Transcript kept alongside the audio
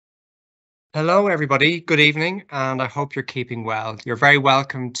Hello, everybody. Good evening, and I hope you're keeping well. You're very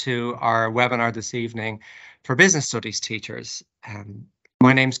welcome to our webinar this evening for business studies teachers.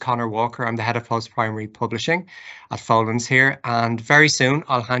 My name's Conor Walker. I'm the head of post-primary publishing at Folens here, and very soon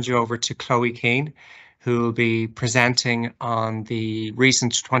I'll hand you over to Chloe Keane, who will be presenting on the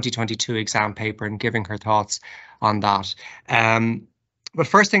recent 2022 exam paper and giving her thoughts on that. But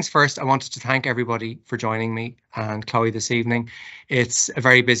first things first, I wanted to thank everybody for joining me and Chloe this evening. It's a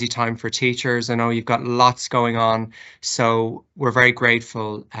very busy time for teachers. I know you've got lots going on, so we're very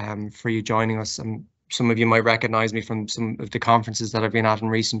grateful for you joining us. And some of you might recognize me from some of the conferences that I've been at in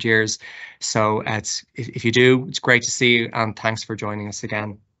recent years. So if you do, it's great to see you, and thanks for joining us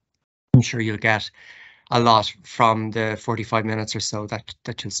again. I'm sure you'll get a lot from the 45 minutes or so that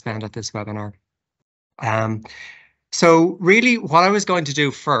you'll spend at this webinar. So really what I was going to do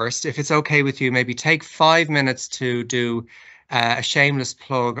first, if it's okay with you, maybe take 5 minutes to do a shameless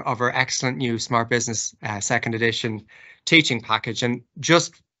plug of our excellent new Smart Business second edition teaching package. And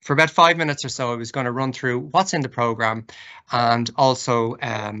just for about 5 minutes or so, I was going to run through what's in the program and also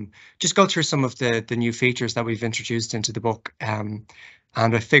just go through some of the new features that we've introduced into the book. And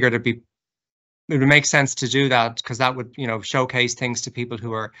I figured it would make sense to do that because that would, showcase things to people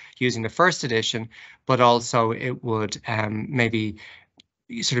who are using the first edition, but also it would maybe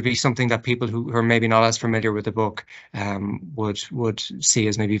sort of be something that people who are maybe not as familiar with the book would see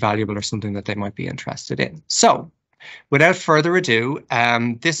as maybe valuable or something that they might be interested in. So without further ado,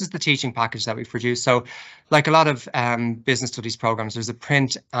 this is the teaching package that we've produced. So like a lot of business studies programs, there's a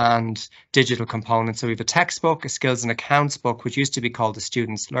print and digital component. So we have a textbook, a skills and accounts book, which used to be called the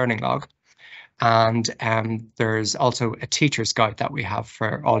Student's Learning Log. And there's also a teacher's guide that we have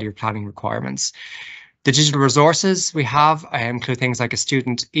for all your planning requirements. The digital resources we have include things like a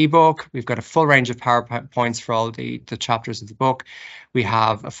student ebook. We've got a full range of PowerPoints for all the chapters of the book. We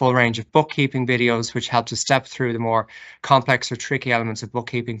have a full range of bookkeeping videos, which help to step through the more complex or tricky elements of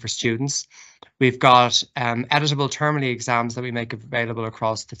bookkeeping for students. We've got editable termly exams that we make available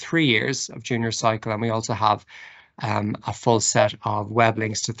across the 3 years of junior cycle. And we also have a full set of web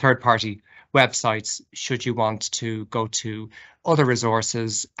links to third-party websites should you want to go to other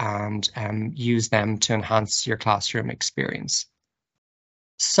resources and use them to enhance your classroom experience.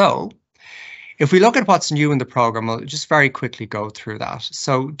 So if we look at what's new in the program, I'll just very quickly go through that.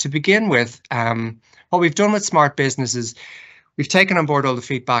 So to begin with, what we've done with Smart Business is we've taken on board all the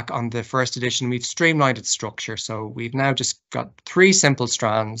feedback on the first edition. We've streamlined its structure. So we've now just got 3 simple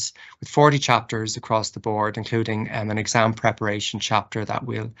strands with 40 chapters across the board, including an exam preparation chapter that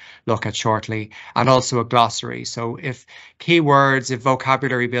we'll look at shortly, and also a glossary. So if keywords, if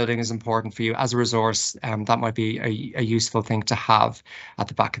vocabulary building is important for you as a resource, that might be a useful thing to have at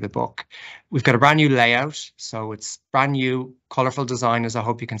the back of the book. We've got a brand new layout, so it's brand new, colourful design, as I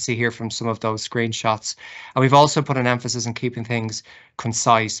hope you can see here from some of those screenshots. And we've also put an emphasis on keeping things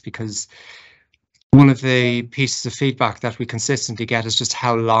concise, because one of the pieces of feedback that we consistently get is just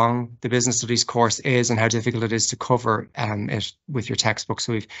how long the business studies course is and how difficult it is to cover it with your textbook.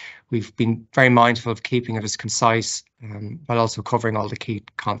 So we've been very mindful of keeping it as concise while also covering all the key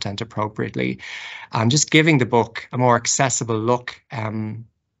content appropriately, and just giving the book a more accessible look,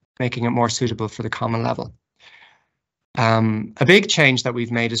 making it more suitable for the common level. A big change that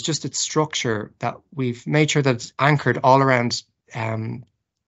we've made is just its structure, that we've made sure that it's anchored all around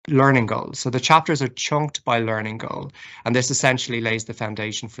learning goals. So the chapters are chunked by learning goal, and this essentially lays the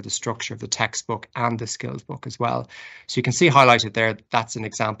foundation for the structure of the textbook and the skills book as well. So you can see highlighted there, that's an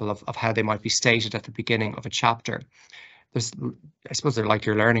example of how they might be stated at the beginning of a chapter. I suppose they're like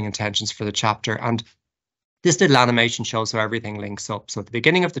your learning intentions for the chapter, and this little animation shows how everything links up. So at the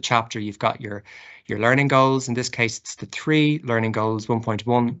beginning of the chapter, you've got your learning goals. In this case, it's the 3 learning goals,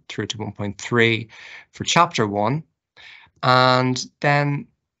 1.1 through to 1.3 for chapter 1. And then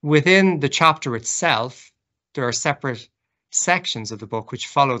within the chapter itself, there are separate sections of the book which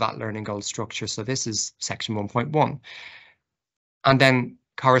follow that learning goal structure. So this is section 1.1. And then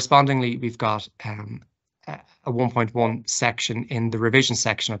correspondingly, we've got a 1.1 section in the revision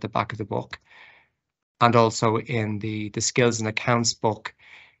section at the back of the book. And also in the skills and accounts book,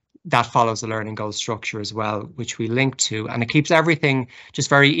 that follows the learning goal structure as well, which we link to. And it keeps everything just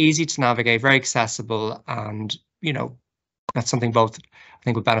very easy to navigate, very accessible. And, that's something both I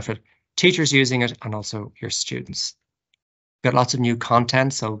think will benefit teachers using it and also your students. We've got lots of new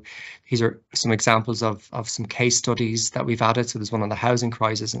content. So these are some examples of some case studies that we've added. So there's one on the housing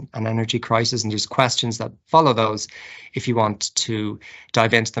crisis and energy crisis, and there's questions that follow those if you want to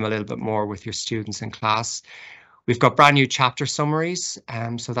dive into them a little bit more with your students in class. We've got brand new chapter summaries,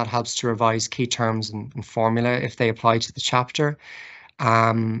 so that helps to revise key terms and formula if they apply to the chapter.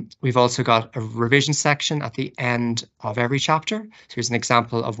 We've also got a revision section at the end of every chapter. So here's an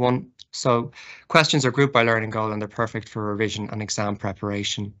example of one. So questions are grouped by learning goal and they're perfect for revision and exam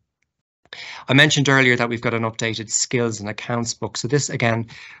preparation. I mentioned earlier that we've got an updated skills and accounts book. So this again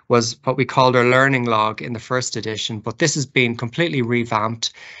was what we called our learning log in the first edition, but this has been completely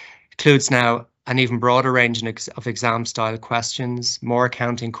revamped. Includes now an even broader range of exam style questions, more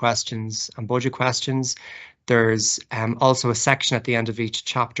accounting questions and budget questions. There's also a section at the end of each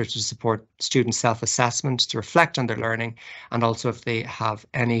chapter to support student self-assessment, to reflect on their learning, and also if they have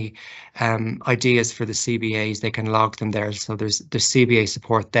any ideas for the CBAs, they can log them there. So there's CBA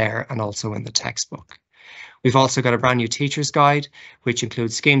support there and also in the textbook. We've also got a brand new teacher's guide, which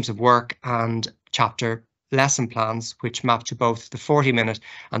includes schemes of work and chapter lesson plans, which map to both the 40-minute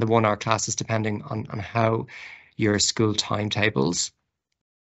and the 1-hour classes, depending on how your school timetables.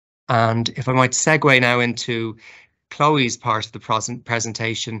 And if I might segue now into Chloe's part of the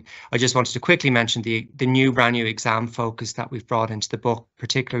presentation, I just wanted to quickly mention the brand new exam focus that we've brought into the book,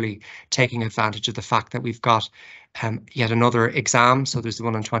 particularly taking advantage of the fact that we've got yet another exam. So there's the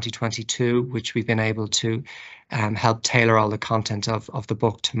one in 2022, which we've been able to help tailor all the content of the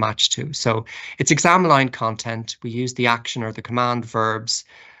book to match to. So it's exam-aligned content. We use the action or the command verbs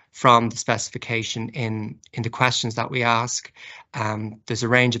from the specification in the questions that we ask. There's a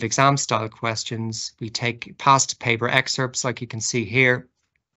range of exam style questions. We take past paper excerpts like you can see here,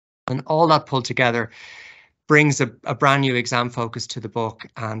 and all that pulled together brings a brand new exam focus to the book,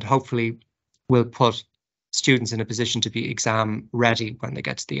 and hopefully will put students in a position to be exam ready when they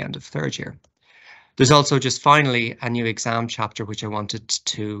get to the end of third year. There's also just finally a new exam chapter which I wanted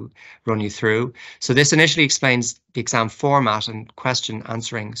to run you through. So this initially explains the exam format and question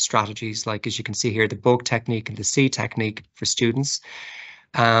answering strategies, like as you can see here, the bug technique and the C technique for students.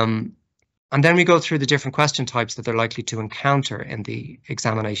 And then we go through the different question types that they're likely to encounter in the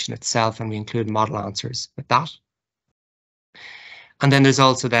examination itself, and we include model answers with that. And then there's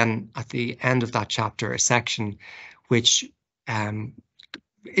also then at the end of that chapter a section which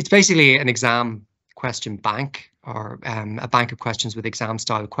it's basically an exam question bank, or a bank of questions with exam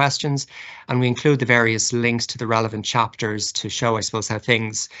style questions, and we include the various links to the relevant chapters to show, I suppose, how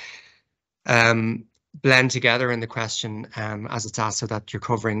things blend together in the question as it's asked, so that you're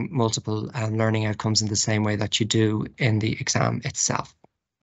covering multiple learning outcomes in the same way that you do in the exam itself.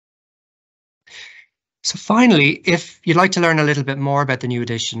 So finally, if you'd like to learn a little bit more about the new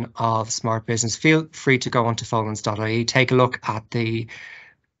edition of Smart Business, feel free to go onto Folens.ie, take a look at the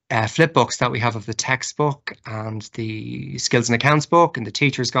flip books that we have of the textbook and the skills and accounts book and the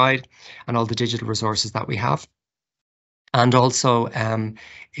teacher's guide and all the digital resources that we have. And also,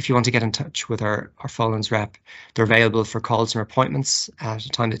 if you want to get in touch with our Folens rep, they're available for calls or appointments at a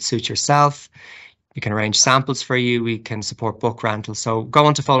time that suits yourself. We can arrange samples for you. We can support book rental. So go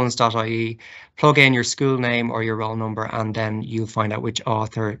onto Folens.ie, plug in your school name or your roll number, and then you'll find out which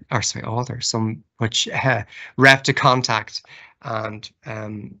which rep to contact, and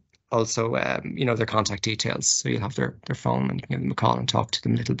also their contact details. So you'll have their phone, and you can give them a call and talk to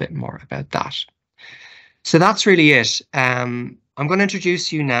them a little bit more about that. So that's really it. I'm going to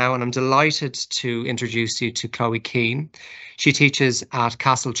introduce you now, and I'm delighted to introduce you to Chloe Keane. She teaches at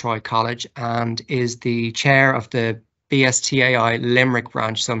Castletroy College and is the chair of the BSTAI Limerick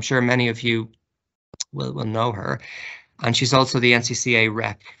branch. So I'm sure many of you will know her. And she's also the NCCA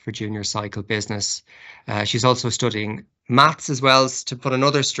rep for Junior Cycle Business. She's also studying maths as well, to put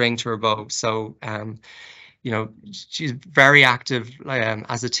another string to her bow. So she's very active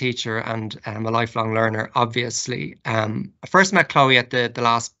as a teacher and a lifelong learner, obviously. I first met Chloe at the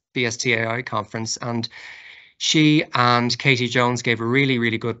last BSTAI conference, and she and Katie Jones gave a really,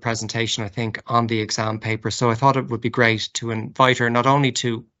 really good presentation, I think, on the exam paper. So I thought it would be great to invite her not only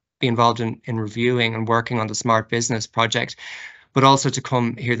to be involved in reviewing and working on the Smart Business project, but also to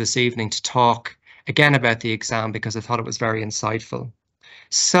come here this evening to talk again about the exam, because I thought it was very insightful.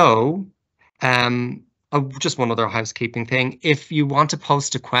 So, just one other housekeeping thing. If you want to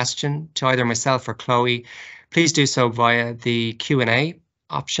post a question to either myself or Chloe, please do so via the Q&A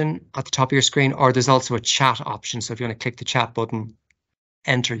option at the top of your screen, or there's also a chat option. So if you want to click the chat button,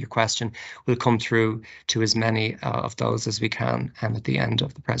 enter your question, we'll come through to as many of those as we can at the end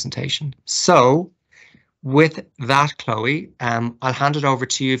of the presentation. So with that, Chloe, I'll hand it over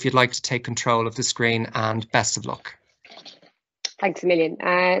to you if you'd like to take control of the screen, and best of luck. Thanks a million.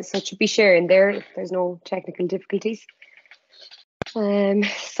 So to be sharing there's no technical difficulties.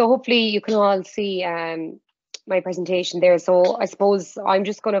 So hopefully you can all see my presentation there. So I suppose I'm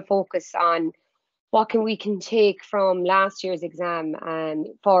just going to focus on what we can take from last year's exam and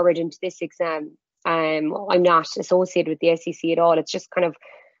forward into this exam. I'm not associated with the SEC at all. It's just kind of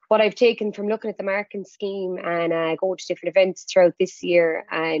what I've taken from looking at the marking scheme and going to different events throughout this year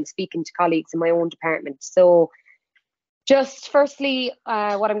and speaking to colleagues in my own department. So just firstly,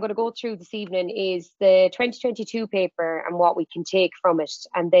 what I'm going to go through this evening is the 2022 paper and what we can take from it,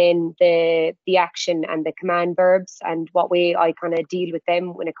 and then the action and the command verbs and what way I kind of deal with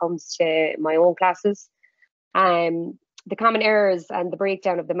them when it comes to my own classes. The common errors and the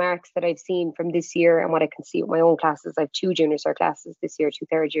breakdown of the marks that I've seen from this year and what I can see with my own classes. I have 2 junior cert classes this year, 2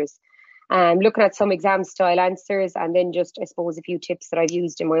 third years. Looking at some exam style answers, and then just, I suppose, a few tips that I've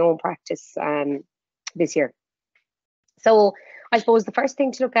used in my own practice this year. So I suppose the first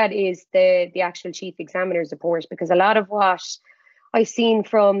thing to look at is the actual chief examiner's report, because a lot of what I've seen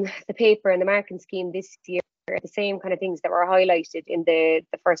from the paper and the marking scheme this year are the same kind of things that were highlighted in the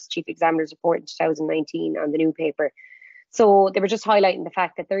first chief examiner's report in 2019 on the new paper. So they were just highlighting the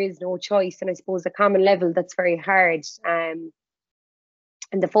fact that there is no choice, and I suppose a common level that's very hard. And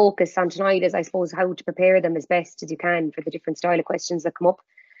the focus on tonight is, I suppose, how to prepare them as best as you can for the different style of questions that come up.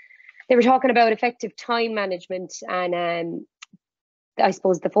 They were talking about effective time management, and I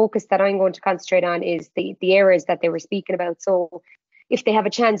suppose the focus that I'm going to concentrate on is the errors that they were speaking about. So if they have a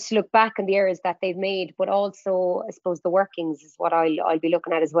chance to look back on the errors that they've made, but also, I suppose, the workings is what I'll be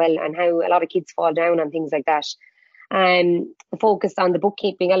looking at as well, and how a lot of kids fall down on things like that. The focus on the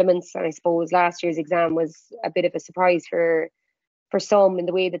bookkeeping elements, and I suppose last year's exam was a bit of a surprise for some in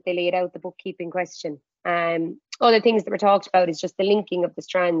the way that they laid out the bookkeeping question. Other things that were talked about is just the linking of the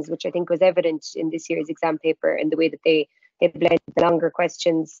strands, which I think was evident in this year's exam paper in the way that they blended the longer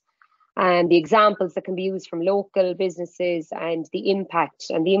questions, and the examples that can be used from local businesses, and the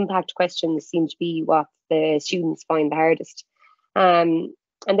impact questions seem to be what the students find the hardest.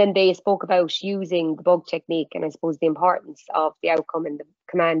 And then they spoke about using the bug technique, and I suppose the importance of the outcome and the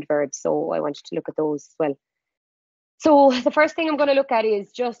command verbs. So I wanted to look at those as well. So the first thing I'm going to look at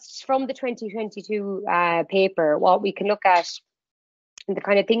is just from the 2022 paper, what we can look at and the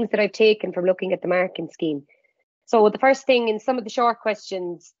kind of things that I've taken from looking at the marking scheme. So the first thing, in some of the short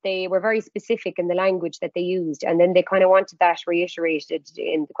questions, they were very specific in the language that they used, and then they kind of wanted that reiterated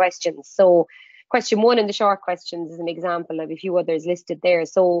in the questions. So question 1 in the short questions is an example of a few others listed there.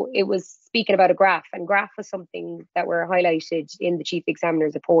 So it was speaking about a graph, and graph was something that were highlighted in the chief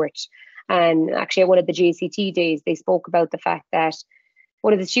examiner's report. And actually at one of the JCT days, they spoke about the fact that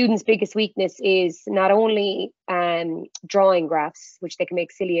one of the students' biggest weakness is not only drawing graphs, which they can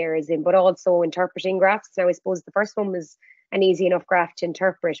make silly errors in, but also interpreting graphs. Now, I suppose the first one was an easy enough graph to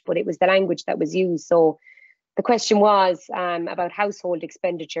interpret, but it was the language that was used. So the question was about household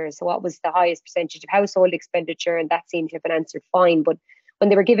expenditure. So what was the highest percentage of household expenditure? And that seemed to have been answered fine. But when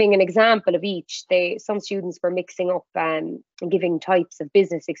they were giving an example of each, some students were mixing up and giving types of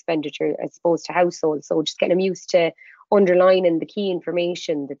business expenditure as opposed to household. So just getting them used to underlining the key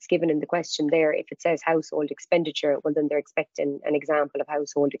information that's given in the question there. If it says household expenditure, well, then they're expecting an example of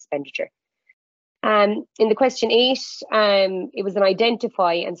household expenditure. In the question 8, it was an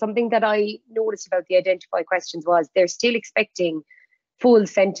identify, and something that I noticed about the identify questions was they're still expecting full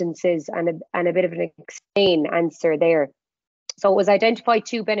sentences and a bit of an explain answer there. So it was identify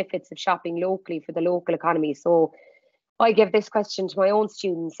 2 benefits of shopping locally for the local economy. So I gave this question to my own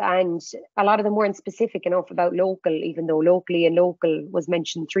students, and a lot of them weren't specific enough about local, even though locally and local was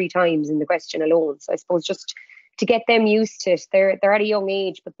mentioned 3 times in the question alone. So I suppose just to get them used to it, they're at a young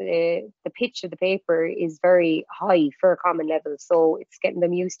age, but the pitch of the paper is very high for a common level. So it's getting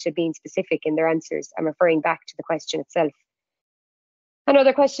them used to being specific in their answers and referring back to the question itself.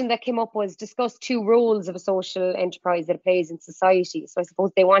 Another question that came up was discuss 2 roles of a social enterprise that it plays in society. So I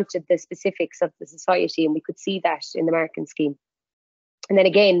suppose they wanted the specifics of the society, and we could see that in the marking scheme. And then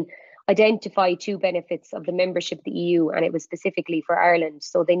again, identify 2 benefits of the membership of the EU, and it was specifically for Ireland.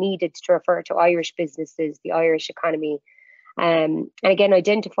 So they needed to refer to Irish businesses, the Irish economy. And again,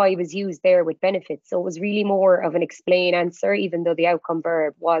 identify was used there with benefits. So it was really more of an explain answer, even though the outcome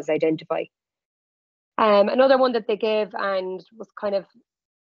verb was identify. Another one that they gave and was kind of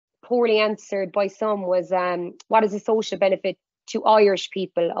poorly answered by some was what is the social benefit to Irish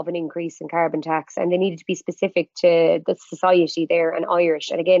people of an increase in carbon tax? And they needed to be specific to the society there and Irish,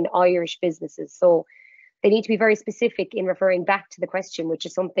 and again, Irish businesses. So they need to be very specific in referring back to the question, which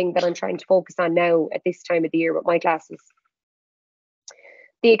is something that I'm trying to focus on now at this time of the year with my classes.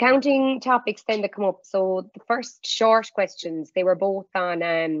 The accounting topics then that come up. So the first short questions, they were both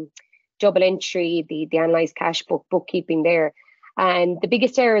on double entry, the analysed cash bookkeeping there. And the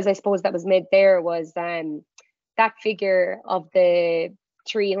biggest errors, I suppose, that was made there was that figure of the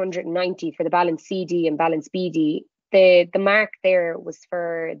 390 for the balance CD and balance BD. the mark there was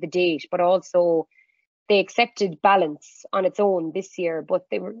for the date, but also they accepted balance on its own this year. But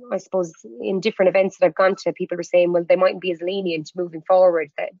they were, I suppose, in different events that I've gone to, people were saying, well, they mightn't be as lenient moving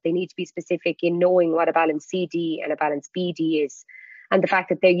forward, that they need to be specific in knowing what a balance CD and a balance BD is. And the fact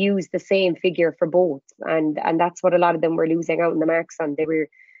that they use the same figure for both. And that's what a lot of them were losing out on the marks on. They were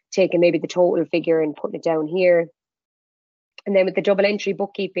taking maybe the total figure and putting it down here. And then with the double entry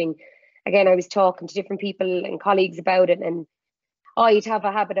bookkeeping, again, I was talking to different people and colleagues about it, and I'd have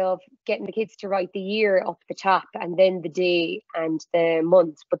a habit of getting the kids to write the year up the top and then the day and the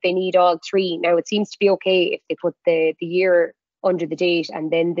month, but they need all three. Now, it seems to be okay if they put the year under the date and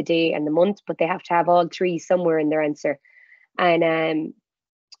then the day and the month, but they have to have all three somewhere in their answer. And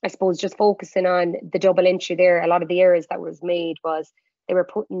I suppose just focusing on the double entry there, a lot of the errors that was made was they were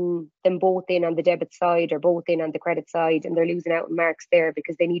putting them both in on the debit side or both in on the credit side, and they're losing out on marks there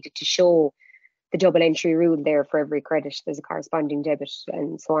because they needed to show the double entry rule there for every credit. There's a corresponding debit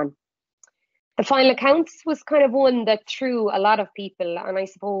and so on. The final accounts was kind of one that threw a lot of people, and I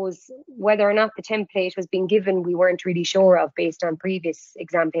suppose whether or not the template was being given, we weren't really sure of based on previous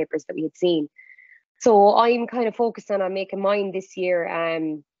exam papers that we had seen. So I'm kind of focusing on making mine this year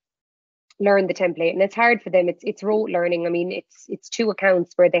learn the template, and it's hard for them. It's rote learning. I mean, it's two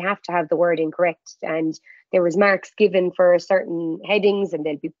accounts where they have to have the wording correct, and there was marks given for certain headings, and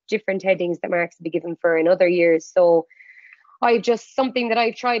there'll be different headings that marks will be given for in other years. So I just, something that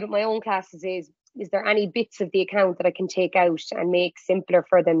I've tried with my own classes is there any bits of the account that I can take out and make simpler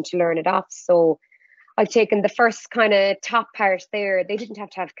for them to learn it off? So I've taken the first kind of top part there. They didn't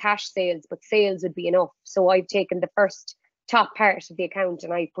have to have cash sales, but sales would be enough. So I've taken the first top part of the account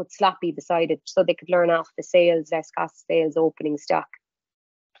and I put sloppy beside it so they could learn off the sales, less cost sales, opening stock.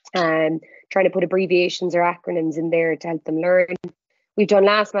 Trying to put abbreviations or acronyms in there to help them learn. We've done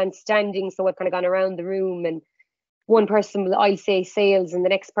last man standing, so I've kind of gone around the room, and one person will, I say sales, and the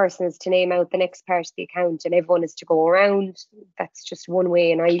next person is to name out the next part of the account, and everyone is to go around. That's just one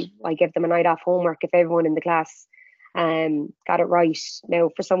way, and I give them a night off homework if everyone in the class got it right. Now,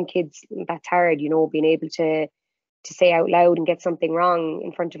 for some kids, that's hard, you know, being able to say out loud and get something wrong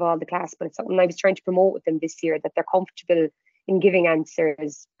in front of all the class, but it's something I was trying to promote with them this year, that they're comfortable in giving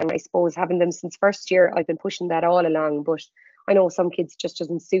answers. And I suppose having them since first year, I've been pushing that all along, but I know some kids just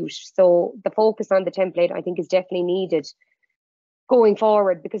doesn't suit. So the focus on the template, I think, is definitely needed going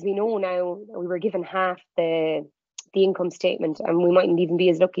forward, because we know now we were given half the income statement, and we mightn't even be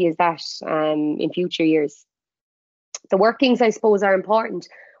as lucky as that in future years. The workings, I suppose, are important.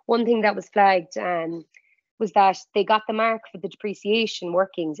 One thing that was flagged was that they got the mark for the depreciation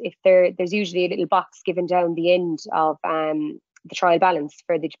workings if there's usually a little box given down the end of the trial balance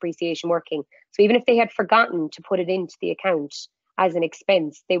for the depreciation working. So even if they had forgotten to put it into the account as an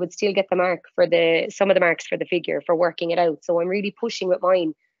expense, they would still get the mark for some of the marks for the figure for working it out. So I'm really pushing with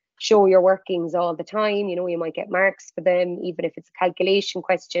mine, show your workings all the time. You know, you might get marks for them, even if it's a calculation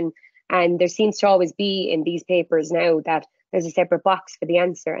question. And there seems to always be in these papers now that there's a separate box for the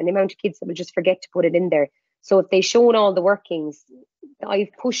answer, and the amount of kids that will just forget to put it in there. So if they've shown all the workings, I've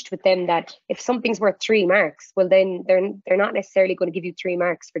pushed with them that if something's worth 3 marks, well, then they're not necessarily going to give you 3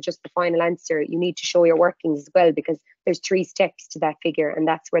 marks for just the final answer. You need to show your workings as well, because there's 3 steps to that figure, and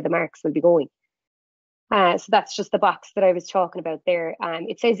that's where the marks will be going. So that's just the box that I was talking about there.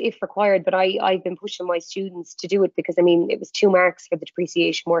 It says if required, but I've been pushing my students to do it, because I mean, it was 2 marks for the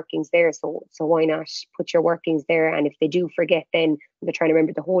depreciation workings there. So why not put your workings there? And if they do forget, then they're trying to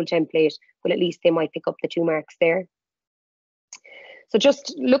remember the whole template, well, at least they might pick up the 2 marks there. So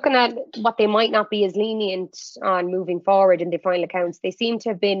just looking at what they might not be as lenient on moving forward in the final accounts, they seem to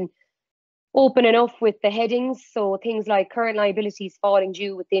have been open enough with the headings. So things like current liabilities falling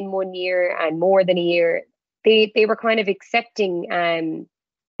due within 1 year and more than a year, they were kind of accepting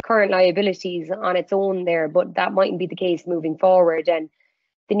current liabilities on its own there, but that mightn't be the case moving forward. And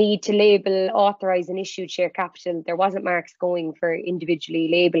the need to label, authorise and issued share capital, there wasn't marks going for individually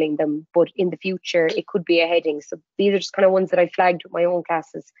labelling them, but in the future it could be a heading. So these are just kind of ones that I flagged with my own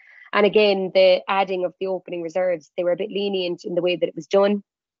classes. And again, the adding of the opening reserves, they were a bit lenient in the way that it was done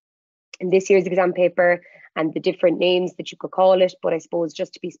in this year's exam paper, and the different names that you could call it, but I suppose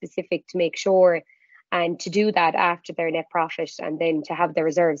just to be specific to make sure, and to do that after their net profit, and then to have the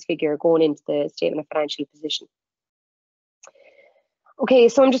reserves figure going into the statement of financial position. Okay,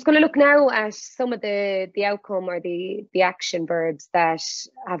 so I'm just going to look now at some of the outcome or the action verbs that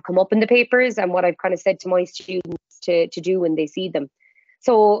have come up in the papers, and what I've kind of said to my students to do when they see them.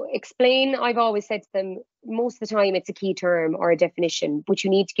 So explain, I've always said to them, most of the time it's a key term or a definition, but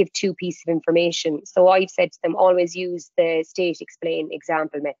you need to give 2 pieces of information. So I've said to them, always use the state, explain,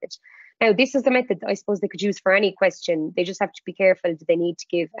 example method. Now, this is a method I suppose they could use for any question. They just have to be careful. Do they need to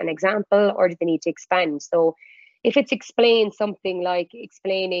give an example or do they need to expand? So if it's explain something like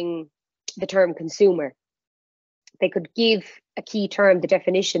explaining the term consumer, they could give a key term, the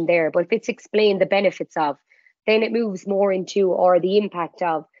definition there. But if it's explain the benefits of, then it moves more into, or the impact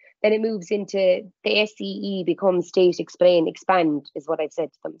of, then it moves into the SEE becomes state, explain, expand is what I've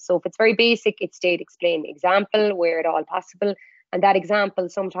said to them. So if it's very basic, it's state, explain, example, where at all possible. And that example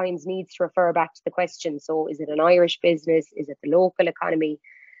sometimes needs to refer back to the question. So is it an Irish business? Is it the local economy?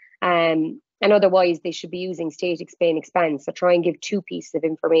 And otherwise they should be using state, explain, expand. So try and give two pieces of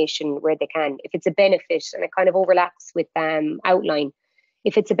information where they can. If it's a benefit, and it kind of overlaps with outline,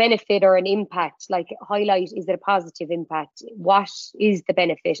 if it's a benefit or an impact, like highlight, is it a positive impact? What is the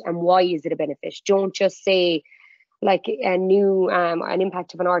benefit and why is it a benefit? Don't just say like an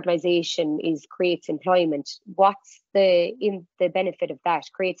impact of an organization is creates employment. What's the benefit of that?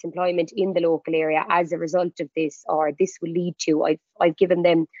 Creates employment in the local area as a result of this, or this will lead to. I've given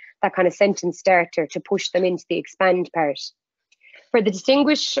them that kind of sentence starter to push them into the expand part. For the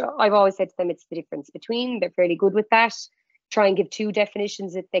distinguish, I've always said to them it's the difference between. They're fairly good with that. Try and give two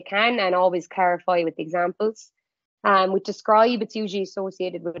definitions if they can, and always clarify with examples. With describe, it's usually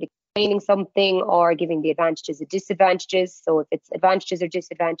associated with explaining something or giving the advantages and disadvantages. So if it's advantages or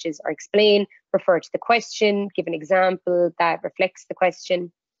disadvantages, or explain, refer to the question, give an example that reflects the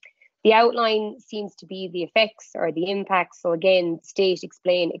question. The outline seems to be the effects or the impacts. So again, state,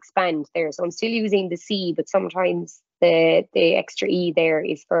 explain, expand there. So I'm still using the C, but sometimes the extra E there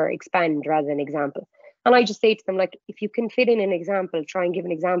is for expand rather than example. And I just say to them, like, if you can fit in an example, try and give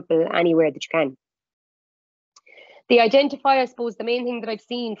an example anywhere that you can. The identify, I suppose, the main thing that I've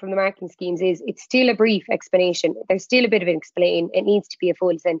seen from the marking schemes is it's still a brief explanation. There's still a bit of an explain. It needs to be a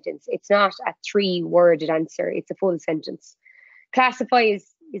full sentence. It's not a 3-worded answer. It's a full sentence. Classify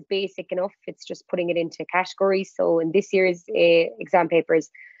is basic enough. It's just putting it into categories. So in this year's exam papers,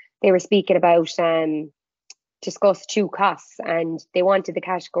 they were speaking about discuss two costs, and they wanted the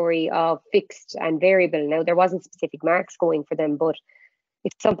category of fixed and variable. Now, there wasn't specific marks going for them, but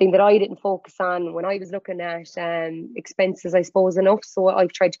it's something that I didn't focus on when I was looking at expenses, I suppose, enough. So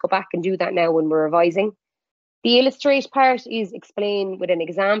I've tried to go back and do that now when we're revising. The illustrate part is explain with an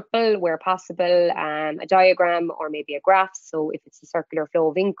example where possible, a diagram or maybe a graph. So if it's a circular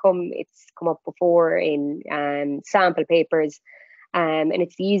flow of income, it's come up before in sample papers. And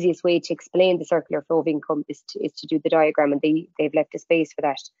it's the easiest way to explain the circular flow of income is to do the diagram, and they've left a space for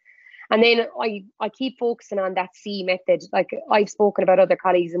that. And then I keep focusing on that C method. Like I've spoken about other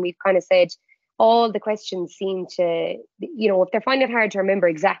colleagues and we've kind of said all the questions seem to, if they're finding it hard to remember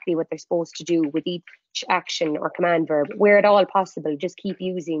exactly what they're supposed to do with each action or command verb, where at all possible, just keep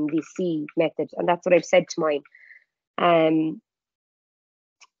using the C method. And that's what I've said to mine. And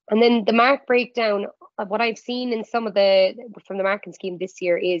then the mark breakdown of what I've seen in some of from the marking scheme this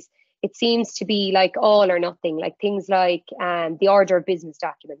year is it seems to be like all or nothing, like things like the order of business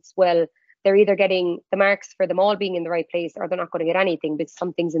documents. Well, they're either getting the marks for them all being in the right place, or they're not going to get anything because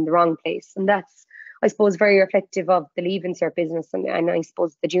something's in the wrong place. And that's, I suppose, very reflective of the Leaving Cert business. And I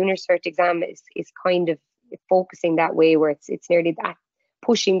suppose the Junior Cert exam is kind of focusing that way, where it's nearly that,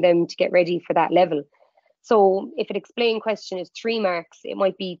 pushing them to get ready for that level. So if an explain question is 3 marks, it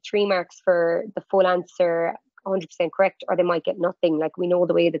might be 3 marks for the full answer, 100% correct, or they might get nothing. Like we know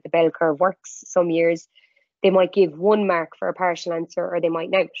the way that the bell curve works. Some years they might give 1 mark for a partial answer, or they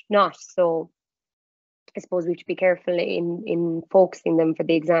might not. So I suppose we should be careful in focusing them for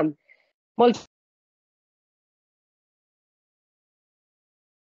the exam.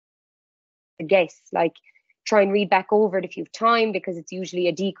 Guess, like try and read back over it if you have time, because it's usually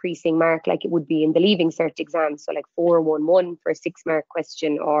a decreasing mark like it would be in the Leaving Cert exam. So like 4-1-1 for a 6-mark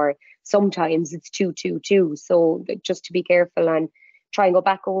question, or sometimes it's 2-2-2. So just to be careful and try and go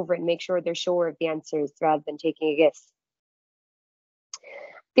back over it and make sure they're sure of the answers rather than taking a guess.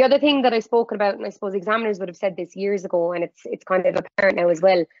 The other thing that I've spoken about, and I suppose examiners would have said this years ago, and it's kind of apparent now as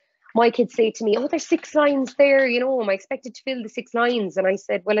well. My kids say to me, "Oh, there's 6 lines there, am I expected to fill the 6 lines?" And I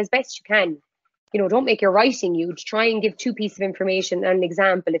said, well, as best you can. Don't make your writing huge. Try and give 2 pieces of information and an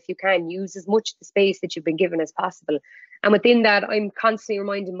example if you can. Use as much of the space that you've been given as possible. And within that, I'm constantly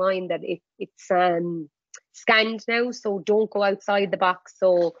reminding mine that it's scanned now, so don't go outside the box.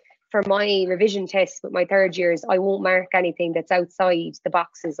 So for my revision tests with my 3rd years, I won't mark anything that's outside the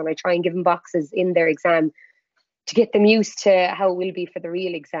boxes, and I try and give them boxes in their exam to get them used to how it will be for the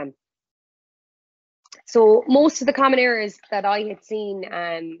real exam. So most of the common errors that I had seen,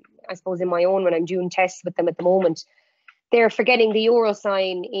 I suppose in my own when I'm doing tests with them at the moment, they're forgetting the euro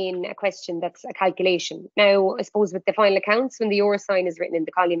sign in a question that's a calculation. Now, I suppose with the final accounts, when the euro sign is written in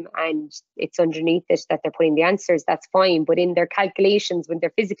the column and it's underneath it that they're putting the answers, that's fine. But in their calculations, when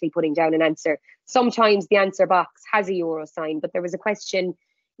they're physically putting down an answer, sometimes the answer box has a euro sign. But there was a question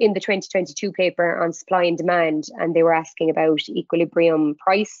in the 2022 paper on supply and demand, and they were asking about equilibrium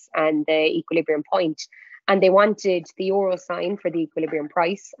price and the equilibrium point. And they wanted the euro sign for the equilibrium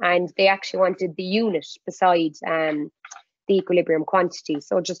price, and they actually wanted the unit beside the equilibrium quantity.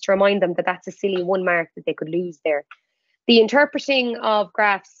 So just to remind them that that's a silly 1 mark that they could lose there. The interpreting of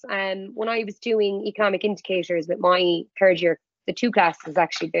graphs, when I was doing economic indicators with my 3rd year, the 2 classes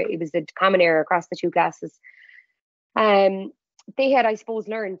actually, it was a common error across the 2 classes. They had, I suppose,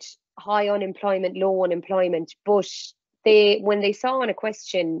 learned high unemployment, low unemployment, but when they saw on a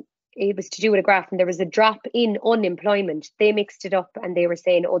question, it was to do with a graph and there was a drop in unemployment, they mixed it up and they were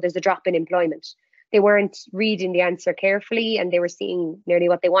saying, oh, there's a drop in employment. They weren't reading the answer carefully and they were seeing nearly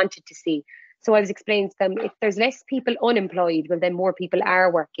what they wanted to see. So I was explaining to them, if there's less people unemployed, well, then more people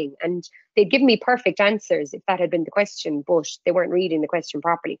are working. And they'd given me perfect answers if that had been the question, but they weren't reading the question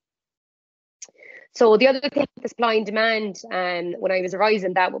properly. So the other thing, the supply and demand, when I was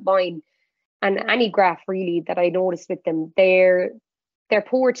revising that with mine, and any graph really that I noticed with them, they're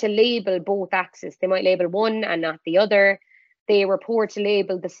poor to label both axes. They might label one and not the other. They were poor to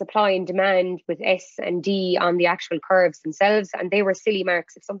label the supply and demand with S and D on the actual curves themselves, and they were silly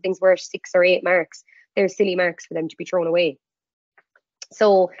marks. If something's worth 6 or 8 marks, they're silly marks for them to be thrown away.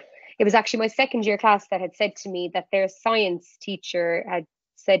 So it was actually my 2nd year class that had said to me that their science teacher had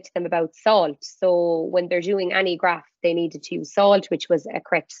said to them about salt. So when they're doing any graph, they needed to use salt, which was a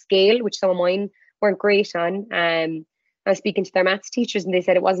correct scale, which some of mine weren't great on. I was speaking to their maths teachers and they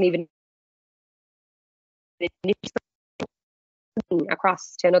said it wasn't even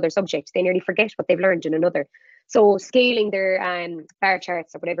across to another subject. They nearly forget what they've learned in another. So scaling their bar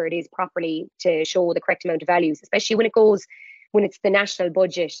charts or whatever it is properly to show the correct amount of values, especially when it's the national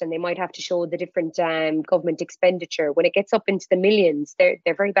budget and they might have to show the different government expenditure. When it gets up into the millions, they're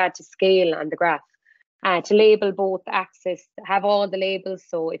very bad to scale on the graph. To label both axes, have all the labels.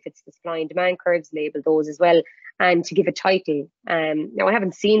 So if it's the supply and demand curves, label those as well. And to give a title. Now, I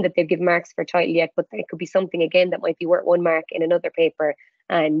haven't seen that they've given marks for a title yet, but it could be something, again, that might be worth 1 mark in another paper.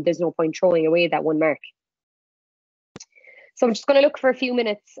 And there's no point throwing away that 1 mark. So I'm just going to look for a few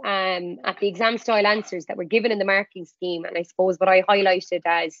minutes at the exam style answers that were given in the marking scheme. And I suppose what I highlighted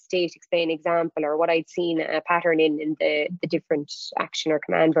as state, explain, example, or what I'd seen a pattern in the different action or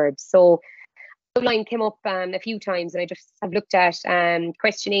command verbs. So outline came up a few times, and I just have looked at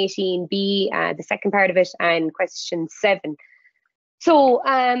question 18B, the second part of it, and question 7. So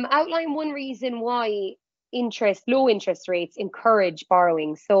outline one reason why low interest rates encourage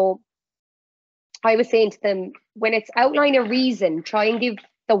borrowing. So I was saying to them, when it's outline a reason, try and give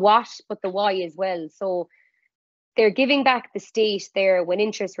the what, but the why as well. So they're giving back the state there when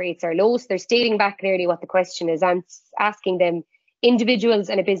interest rates are low. So they're stating back clearly what the question is and asking them, individuals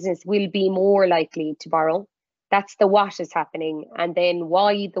and a business will be more likely to borrow. That's the what is happening. And then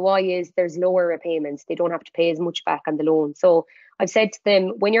why, the why is there's lower repayments. They don't have to pay as much back on the loan. So I've said to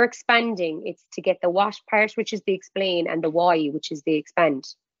them, when you're expanding, it's to get the what part, which is the explain, and the why, which is the expand.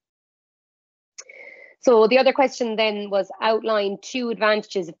 So the other question then was outline 2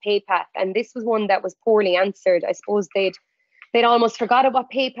 advantages of PayPath. And this was one that was poorly answered. I suppose they'd almost forgotten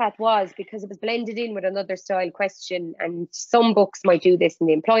what PayPath was because it was blended in with another style question. And some books might do this in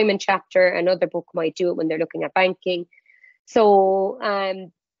the employment chapter. Another book might do it when they're looking at banking. So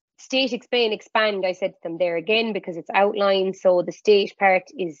state, explain, expand, I said to them there again, because it's outlined. So the state part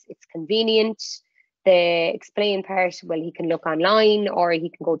is it's convenient. The explain part, well, he can look online or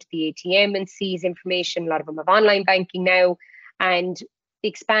he can go to the ATM and see his information. A lot of them have online banking now. And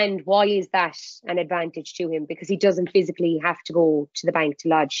expand, why is that an advantage to him? Because he doesn't physically have to go to the bank to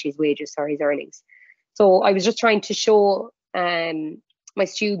lodge his wages or his earnings. So I was just trying to show my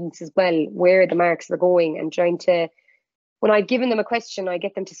students as well where the marks were going, and trying to, when I've given them a question, I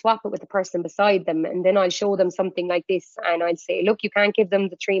get them to swap it with the person beside them, and then I'll show them something like this and I'll say, look, you can't give them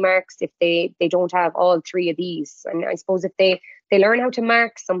the 3 marks if they don't have all 3 of these. And I suppose if they learn how to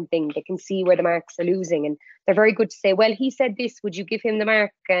mark something, they can see where the marks are losing, and they're very good to say, well, he said this, would you give him the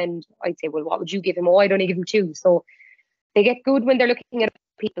mark? And I'd say, well, what would you give him? Oh, I'd only give him 2. So they get good when they're looking at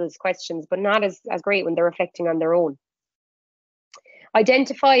people's questions, but not as great when they're reflecting on their own.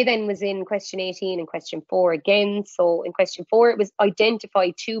 Identify then was in question 18 and question 4 again. So in question 4, it was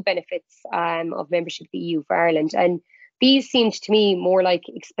identify 2 benefits of membership of the EU for Ireland. And these seemed to me more like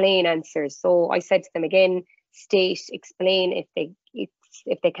explain answers. So I said to them again, state, explain,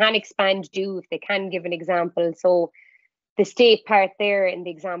 if they can expand, do, if they can give an example. So The state part there in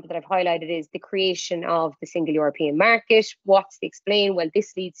the example that I've highlighted is the creation of the single European market. What's the explain? Well,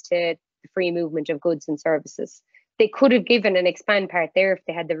 this leads to the free movement of goods and services. They could have given an expand part there if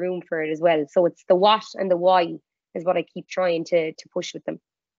they had the room for it as well. So it's the what and the why is what I keep trying to push with them.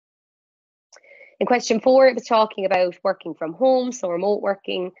 In question 4, it was talking about working from home, so remote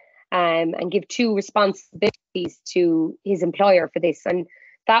working, and give 2 responsibilities to his employer for this. And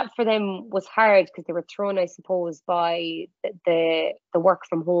that for them was hard because they were thrown, I suppose, by the work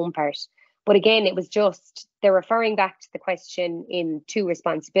from home part. But again, it was just, they're referring back to the question in 2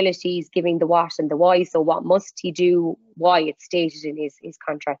 responsibilities, giving the what and the why. So what must he do, why it's stated in his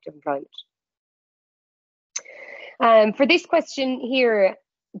contract of employment. For this question here,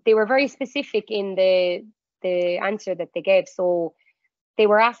 they were very specific in the answer that they gave. So they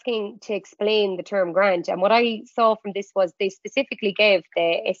were asking to explain the term grant. And what I saw from this was they specifically gave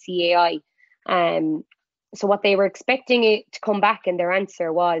the SEAI. So what they were expecting it to come back in their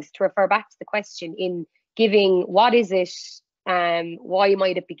answer was to refer back to the question in giving what is it, why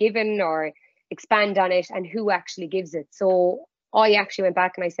might it be given, or expand on it, and who actually gives it. So I actually went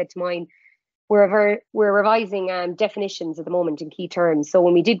back and I said to mine, we're revising definitions at the moment in key terms. So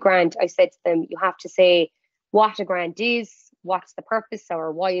when we did grant, I said to them, you have to say what a grant is, what's the purpose,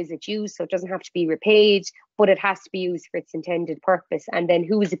 or why is it used. So it doesn't have to be repaid, but it has to be used for its intended purpose. And then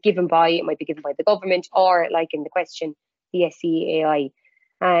who is it given by? It might be given by the government, or like in the question, the SEAI.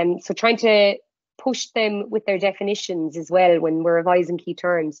 So trying to push them with their definitions as well when we're revising key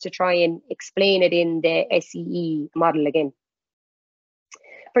terms to try and explain it in the SEE model again.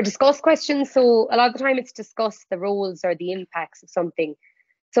 For discuss questions, so a lot of the time it's discuss the roles or the impacts of something.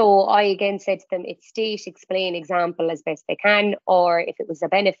 So I again said to them, it's state, explain, example as best they can, or if it was a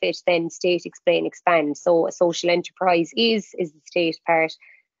benefit, then state, explain, expand. So a social enterprise is the state part,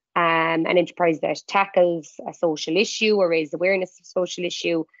 an enterprise that tackles a social issue or raises awareness of social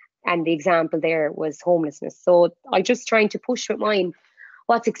issue, and the example there was homelessness. So I just trying to push with mine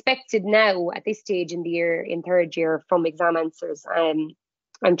what's expected now at this stage in the year, in 3rd year, from exam answers.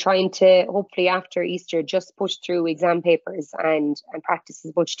 I'm trying to, hopefully after Easter, just push through exam papers and practice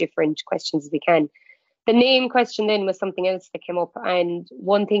as much different questions as we can. The name question then was something else that came up. And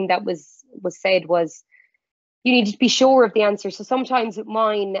one thing that was said was, you need to be sure of the answer. So sometimes with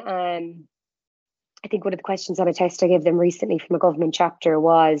mine, I think one of the questions on a test I gave them recently from a government chapter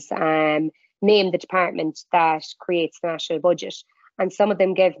was, name the department that creates the national budget. And some of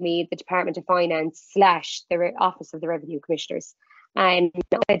them gave me the Department of Finance / the Office of the Revenue Commissioners. And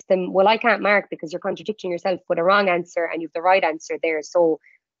I said to them, well, I can't mark because you're contradicting yourself with a wrong answer and you have the right answer there. So,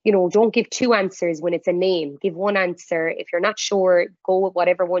 you know, don't give 2 answers when it's a name. Give 1 answer. If you're not sure, go with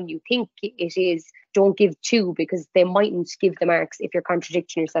whatever one you think it is. Don't give 2 because they mightn't give the marks if you're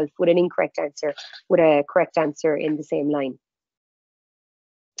contradicting yourself with an incorrect answer, with a correct answer in the same line.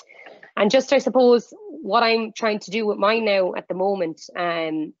 And just, I suppose, what I'm trying to do with mine now at the moment,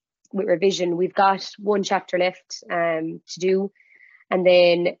 with revision, we've got 1 chapter left to do. And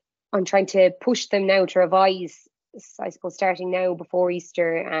then I'm trying to push them now to revise, I suppose, starting now before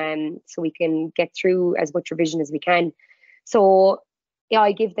Easter, so we can get through as much revision as we can. So yeah,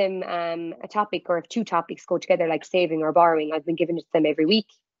 I give them a topic, or if 2 topics go together, like saving or borrowing. I've been giving it to them every week.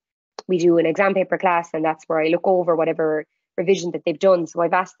 We do an exam paper class, and that's where I look over whatever revision that they've done. So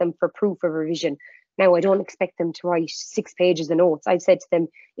I've asked them for proof of revision. Now, I don't expect them to write 6 pages of notes. I've said to them,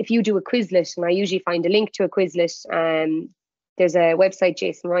 if you do a Quizlet, and I usually find a link to a Quizlet, there's a website,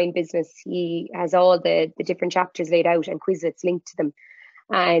 Jason Ryan Business. He has all the different chapters laid out and Quizlets linked to them.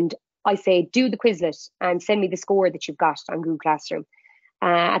 And I say, do the Quizlet and send me the score that you've got on Google Classroom.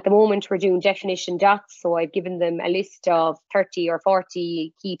 At the moment, we're doing definition dots. So I've given them a list of 30 or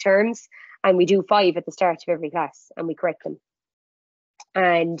 40 key terms, and we do 5 at the start of every class, and we correct them.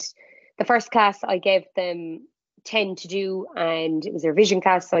 And the first class, I gave them 10 to do, and it was a revision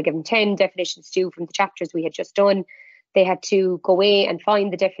class. So I gave them 10 definitions to do from the chapters we had just done. They had to go away and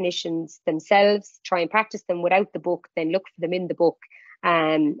find the definitions themselves, try and practice them without the book, then look for them in the book,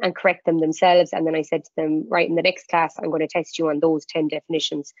 and correct them themselves. And then I said to them, right, in the next class, I'm going to test you on those 10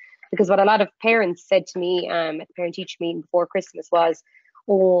 definitions. Because what a lot of parents said to me at the parent-teacher meeting before Christmas was,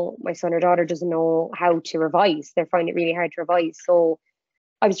 oh, my son or daughter doesn't know how to revise. They're finding it really hard to revise. So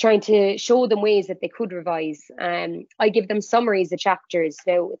I was trying to show them ways that they could revise. I give them summaries of chapters.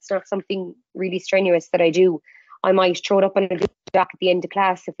 Now, it's not something really strenuous that I do. I might throw it up on a doc at the end of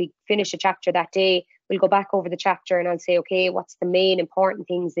class. If we finish a chapter that day, we'll go back over the chapter and I'll say, okay, what's the main important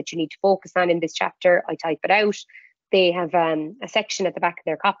things that you need to focus on in this chapter? I type it out. They have a section at the back of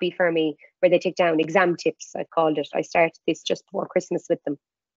their copy for me where they take down exam tips, I've called it. I started this just before Christmas with them.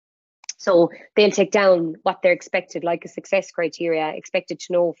 So they'll take down what they're expected, like a success criteria, expected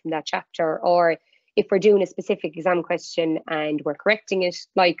to know from that chapter, or if we're doing a specific exam question and we're correcting it,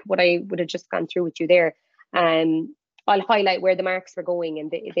 like what I would have just gone through with you there, I'll highlight where the marks were going,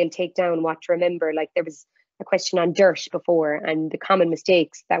 and they'll take down what to remember. Like there was a question on dirt before, and the common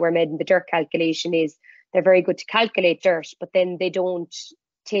mistakes that were made in the dirt calculation is they're very good to calculate dirt, but then they don't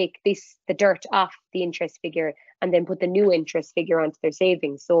take the dirt off the interest figure and then put the new interest figure onto their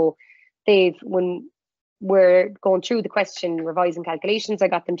savings. So when we're going through the question, revising calculations, I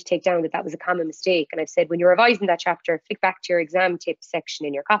got them to take down that was a common mistake. And I've said, when you're revising that chapter, flick back to your exam tips section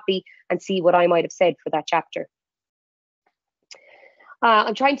in your copy and see what I might have said for that chapter.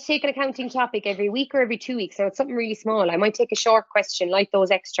 I'm trying to take an accounting topic every week or every 2 weeks. So it's something really small. I might take a short question like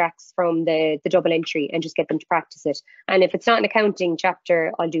those extracts from the double entry and just get them to practice it. And if it's not an accounting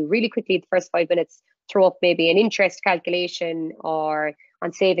chapter, I'll do really quickly the first 5 minutes, throw up maybe an interest calculation or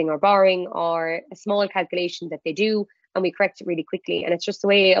on saving or borrowing or a small calculation that they do, and we correct it really quickly. And it's just a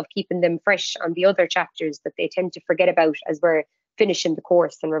way of keeping them fresh on the other chapters that they tend to forget about as we're finishing the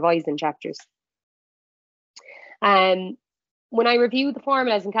course and revising chapters. When I review the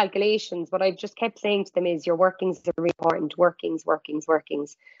formulas and calculations, what I've just kept saying to them is your workings are really important. Workings.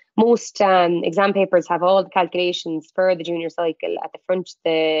 Most exam papers have all the calculations for the junior cycle at the front of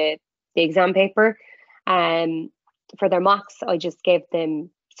the exam paper. For their mocks, I just gave them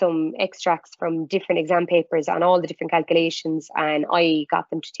some extracts from different exam papers on all the different calculations, and I got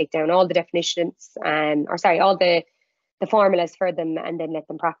them to take down all the definitions, all the formulas for them, and then let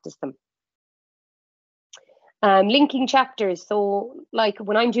them practice them. Linking chapters. So like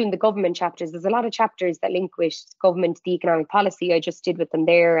when I'm doing the government chapters, there's a lot of chapters that link with government, the economic policy I just did with them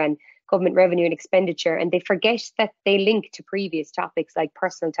there, and government revenue and expenditure, and they forget that they link to previous topics like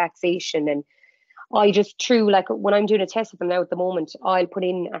personal taxation. And I just like when I'm doing a test with them now at the moment, I'll put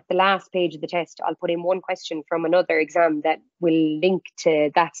in at the last page of the test, I'll put in one question from another exam that will link to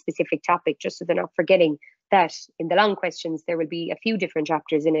that specific topic, just so they're not forgetting that in the long questions there will be a few different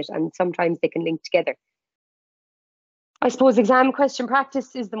chapters in it, and sometimes they can link together. I suppose exam question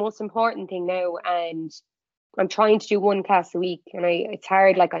practice is the most important thing now, and I'm trying to do one class a week, and it's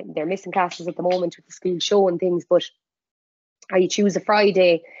hard, like they're missing classes at the moment with the school show and things, but I choose a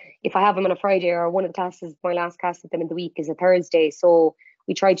Friday if I have them on a Friday, or one of the classes, my last class with them in the week is a Thursday. So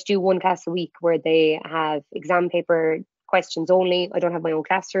we try to do one class a week where they have exam paper questions only. I don't have my own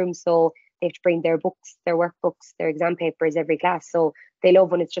classroom, so they have to bring their books, their workbooks, their exam papers every class. So they love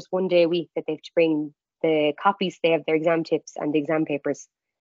when it's just one day a week that they have to bring the copies they have, their exam tips and the exam papers.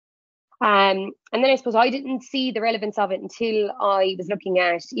 And then I suppose I didn't see the relevance of it until I was looking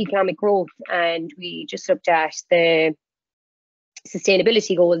at economic growth, and we just looked at the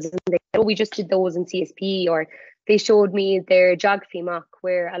sustainability goals, and they said, oh, we just did those in CSP, or they showed me their geography mock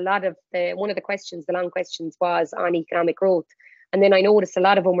where a lot of one of the questions, the long questions, was on economic growth. And then I noticed a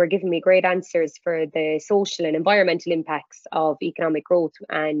lot of them were giving me great answers for the social and environmental impacts of economic growth.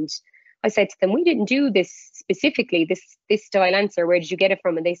 And I said to them, we didn't do this specifically, this style answer. Where did you get it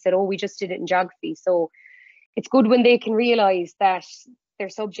from? And they said, oh, we just did it in geography. So it's good when they can realise that their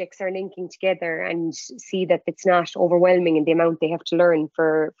subjects are linking together and see that it's not overwhelming in the amount they have to learn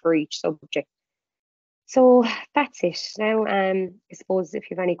for each subject. So that's it. Now, I suppose if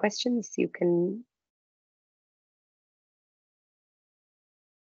you have any questions, you can.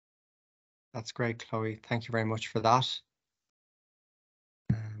 That's great, Chloe. Thank you very much for that.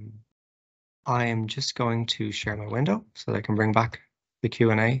 I am just going to share my window so that I can bring back the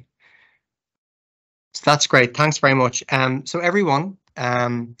Q&A. So that's great. Thanks very much. So everyone,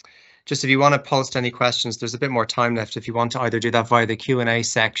 just if you want to post any questions, there's a bit more time left if you want to either do that via the Q&A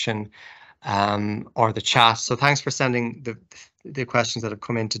section or the chat. So thanks for sending the questions that have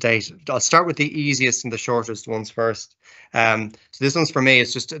come in to date. I'll start with the easiest and the shortest ones first. So this one's for me.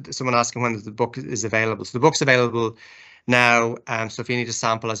 It's just someone asking when the book is available. So the book's available now. So if you need a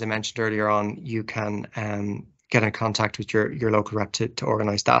sample, as I mentioned earlier on, you can get in contact with your local rep to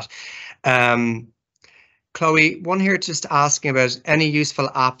organise that. Chloe, one here just asking about any useful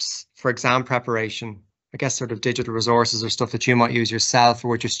apps for exam preparation. I guess sort of digital resources or stuff that you might use yourself or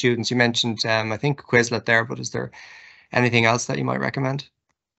with your students. You mentioned, I think, Quizlet there, but is there anything else that you might recommend?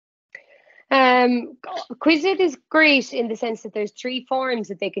 Quizlet is great in the sense that there's 3 forms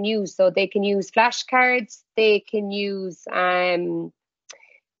that they can use. So they can use flashcards, they can use,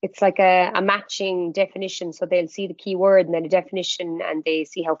 it's like a matching definition. So they'll see the keyword and then a definition, and they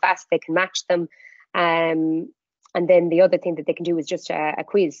see how fast they can match them. And then the other thing that they can do is just a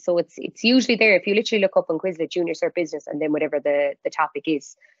quiz. So it's usually there if you literally look up on Quizlet Junior Cert Business and then whatever the topic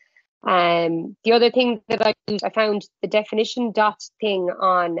is. The other thing that I used, I found the definition dot thing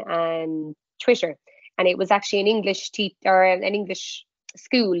on Twitter, and it was actually an English an English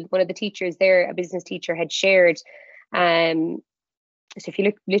school. One of the teachers there, a business teacher, had shared. So if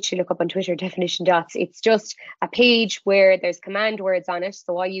you literally look up on Twitter, definition dots, it's just a page where there's command words on it.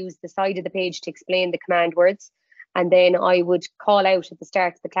 So I use the side of the page to explain the command words. And then I would call out at the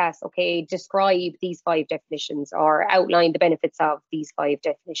start of the class, okay, describe these 5 definitions or outline the benefits of these 5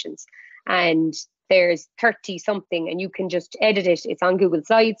 definitions. And there's 30 something, and you can just edit it. It's on Google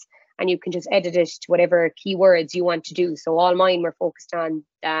Slides, and you can just edit it to whatever keywords you want to do. So all mine were focused on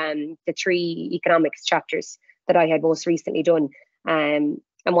the 3 economics chapters that I had most recently done. And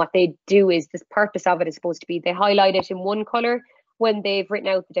what they do is, the purpose of it is supposed to be, they highlight it in one color when they've written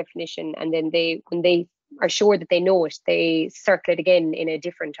out the definition, and then when they are sure that they know it, they circle it again in a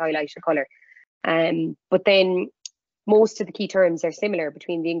different highlighter color. But then most of the key terms are similar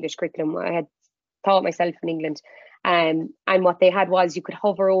between the English curriculum. I had taught myself in England, and what they had was, you could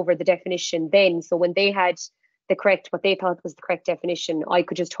hover over the definition then. So when they had what they thought was the correct definition, I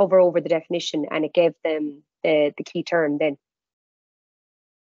could just hover over the definition and it gave them the key term then.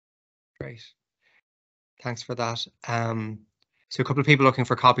 Great. Thanks for that. So a couple of people looking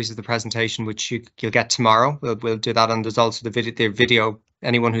for copies of the presentation, which you'll get tomorrow. We'll do that, and there's also the video.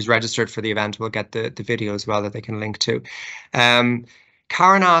 Anyone who's registered for the event will get the video as well that they can link to. Karen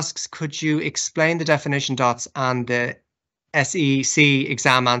asks, could you explain the definition dots and the SEC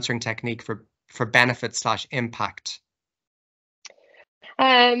exam answering technique for benefit/impact?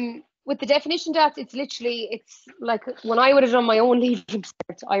 With the definition dots, it's like when I would have done my own leaving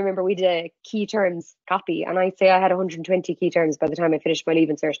cert, I remember we did a key terms copy, and I'd say I had 120 key terms by the time I finished my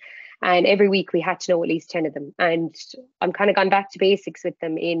leaving cert. And every week we had to know at least 10 of them. And I'm kind of gone back to basics with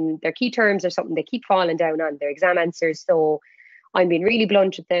them. In their key terms or something they keep falling down on, their exam answers. So I'm being really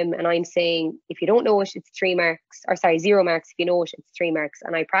blunt with them, and I'm saying, if you don't know it, it's 3 marks, or sorry, 0 marks. If you know it, it's 3 marks.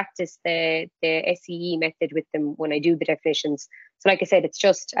 And I practice the SEE method with them when I do the definitions. So like I said, it's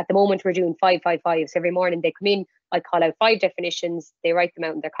just, at the moment we're doing 5, 5, 5. So every morning they come in, I call out 5 definitions, they write them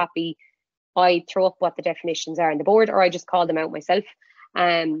out in their copy. I throw up what the definitions are on the board, or I just call them out myself.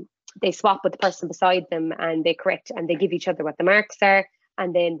 They swap with the person beside them, and they correct, and they give each other what the marks are,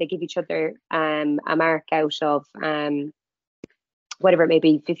 and then they give each other a mark out of whatever it may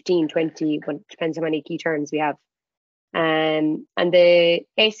be, 15, 20, but depends how many key terms we have. And the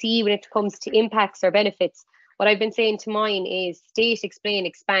SE, when it comes to impacts or benefits, what I've been saying to mine is state, explain,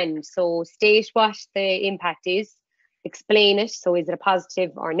 expand. So state what the impact is, explain it. So is it a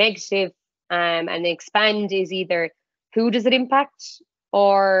positive or negative? And expand is either who does it impact,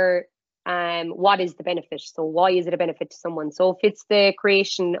 or what is the benefit? So why is it a benefit to someone? So if it's the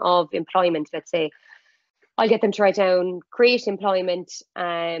creation of employment, let's say, I'll get them to write down, create employment,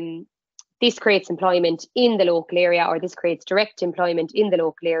 this creates employment in the local area, or this creates direct employment in the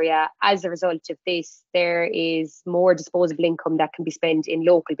local area. As a result of this, there is more disposable income that can be spent in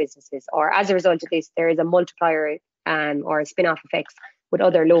local businesses, or as a result of this, there is a multiplier or spin-off effects with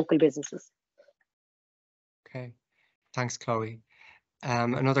other local businesses. Okay, thanks, Chloe.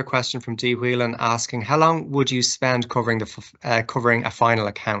 Another question from D. Whelan asking, how long would you spend covering a final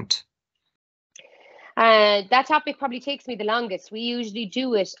account? That topic probably takes me the longest. We usually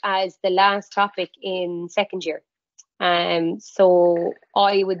do it as the last topic in second year. So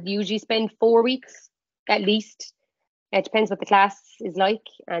I would usually spend 4 weeks at least. It depends what the class is like,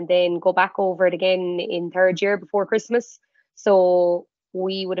 and then go back over it again in third year before Christmas. So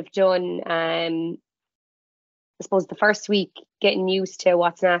we would have done, I suppose, the first week getting used to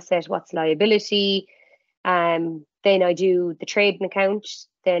what's an asset, what's liability. Then I do the trading account.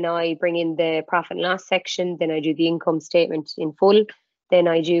 Then I bring in the profit and loss section. Then I do the income statement in full. Then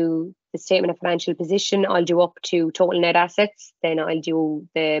I do the statement of financial position. I'll do up to total net assets. Then I'll do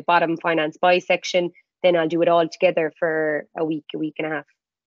the bottom finance buy section. Then I'll do it all together for a week and a half.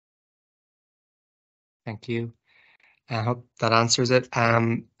 Thank you. I hope that answers it.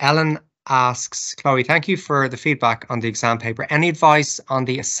 Ellen asks, Chloe, thank you for the feedback on the exam paper. Any advice on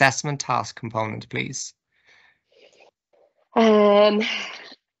the assessment task component, please?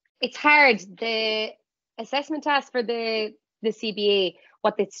 It's hard. The assessment task for the CBA,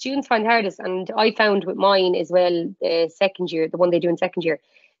 what the students find hardest, and I found with mine as well, the second year, the one they do in second year,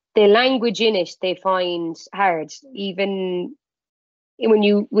 the language in it they find hard. Even when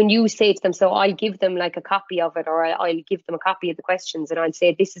you say to them, so I'll give them like a copy of it, or I'll give them a copy of the questions, and I'll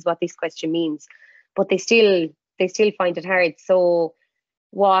say this is what this question means, but they still find it hard. So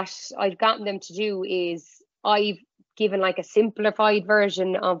what I've gotten them to do is I've given like a simplified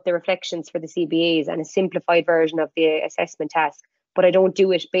version of the reflections for the CBAs and a simplified version of the assessment task, but I don't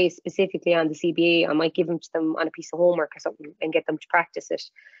do it based specifically on the CBA. I might give them to them on a piece of homework or something and get them to practice it.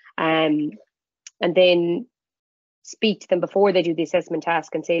 And then speak to them before they do the assessment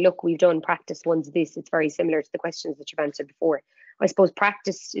task and say, look, we've done practice ones of this. It's very similar to the questions that you've answered before. I suppose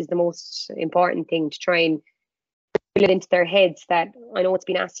practice is the most important thing, to try and fill it into their heads that I know it's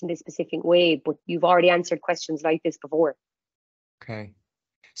been asked in this specific way, but you've already answered questions like this before. Okay.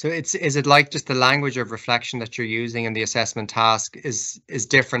 So is it like just the language of reflection that you're using in the assessment task is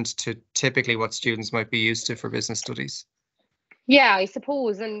different to typically what students might be used to for business studies? Yeah, I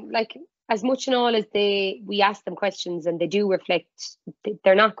suppose. And like, as much and all as we ask them questions and they do reflect,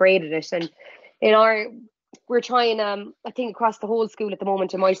 they're not great at it. And we're trying, I think across the whole school at the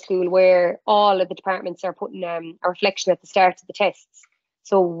moment, in my school, where all of the departments are putting a reflection at the start of the tests.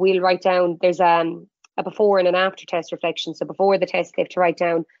 So we'll write down, there's a before and an after test reflection. So before the test, they have to write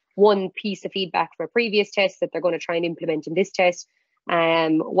down one piece of feedback from a previous test that they're going to try and implement in this test,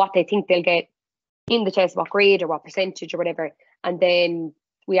 what they think they'll get in the test, what grade or what percentage or whatever. And then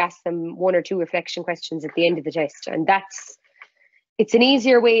we ask them 1 or 2 reflection questions at the end of the test. And it's an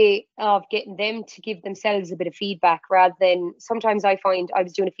easier way of getting them to give themselves a bit of feedback, rather than, sometimes I find I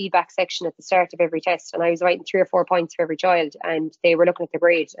was doing a feedback section at the start of every test and I was writing 3 or 4 points for every child, and they were looking at the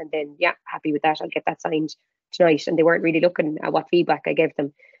grade and then, yeah, happy with that, I'll get that signed tonight. And they weren't really looking at what feedback I gave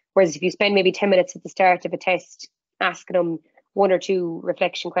them. Whereas if you spend maybe 10 minutes at the start of a test asking them 1 or 2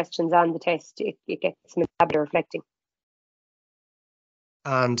 reflection questions on the test, it gets them a habit of reflecting.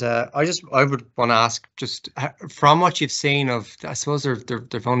 And I would want to ask, just from what you've seen of, I suppose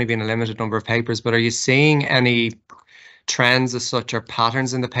there've only been a limited number of papers, but are you seeing any trends as such, or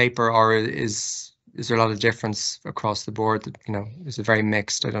patterns in the paper, or is there a lot of difference across the board? That, you know, is it very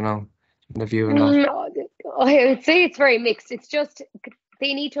mixed? I don't know the view on that. I would say it's very mixed. It's just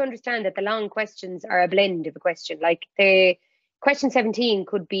they need to understand that the long questions are a blend of a question. Like the question 17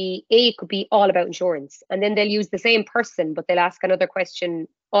 could be all about insurance, and then they'll use the same person, but they'll ask another question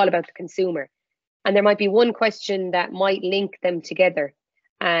all about the consumer. And there might be one question that might link them together.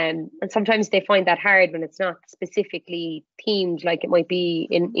 And sometimes they find that hard when it's not specifically themed like it might be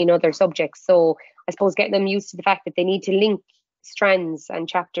in other subjects. So I suppose getting them used to the fact that they need to link strands and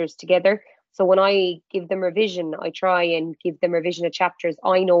chapters together. So when I give them revision, I try and give them revision of chapters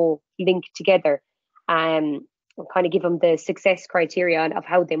I know link together. Kind of give them the success criteria of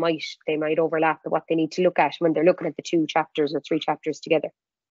how they might overlap and what they need to look at when they're looking at the 2 chapters or 3 chapters together.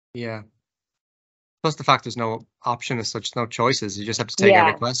 Yeah. Plus the fact there's no option as such, no choices. You just have to take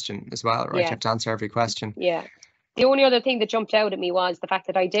every question as well, right? Yeah. You have to answer every question. Yeah. The only other thing that jumped out at me was the fact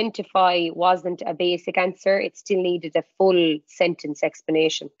that identify wasn't a basic answer. It still needed a full sentence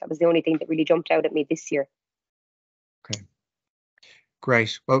explanation. That was the only thing that really jumped out at me this year. Okay.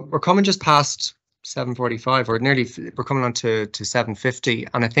 Great. Well, we're coming just past 7:45, or we're coming on to 7:50,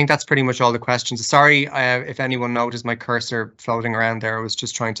 and I think that's pretty much all the questions. Sorry if anyone noticed my cursor floating around there. I was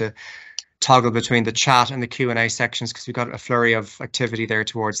just trying to toggle between the chat and the Q&A sections because we got a flurry of activity there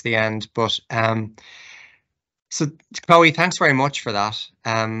towards the end. But so Chloe, thanks very much for that.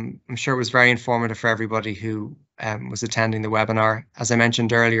 I'm sure it was very informative for everybody who was attending the webinar. As I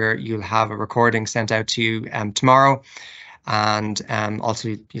mentioned earlier, you'll have a recording sent out to you tomorrow. And also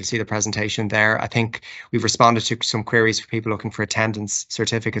you'll see the presentation there. I think we've responded to some queries for people looking for attendance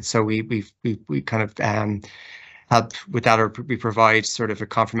certificates. So we kind of help with that, or we provide sort of a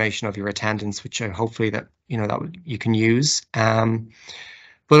confirmation of your attendance, which hopefully that you can use. But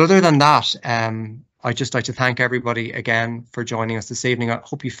other than that, I'd just like to thank everybody again for joining us this evening. I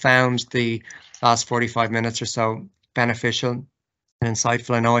hope you found the last 45 minutes or so beneficial and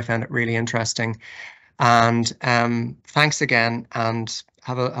insightful. I know I found it really interesting. And thanks again, and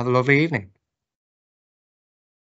have a lovely evening.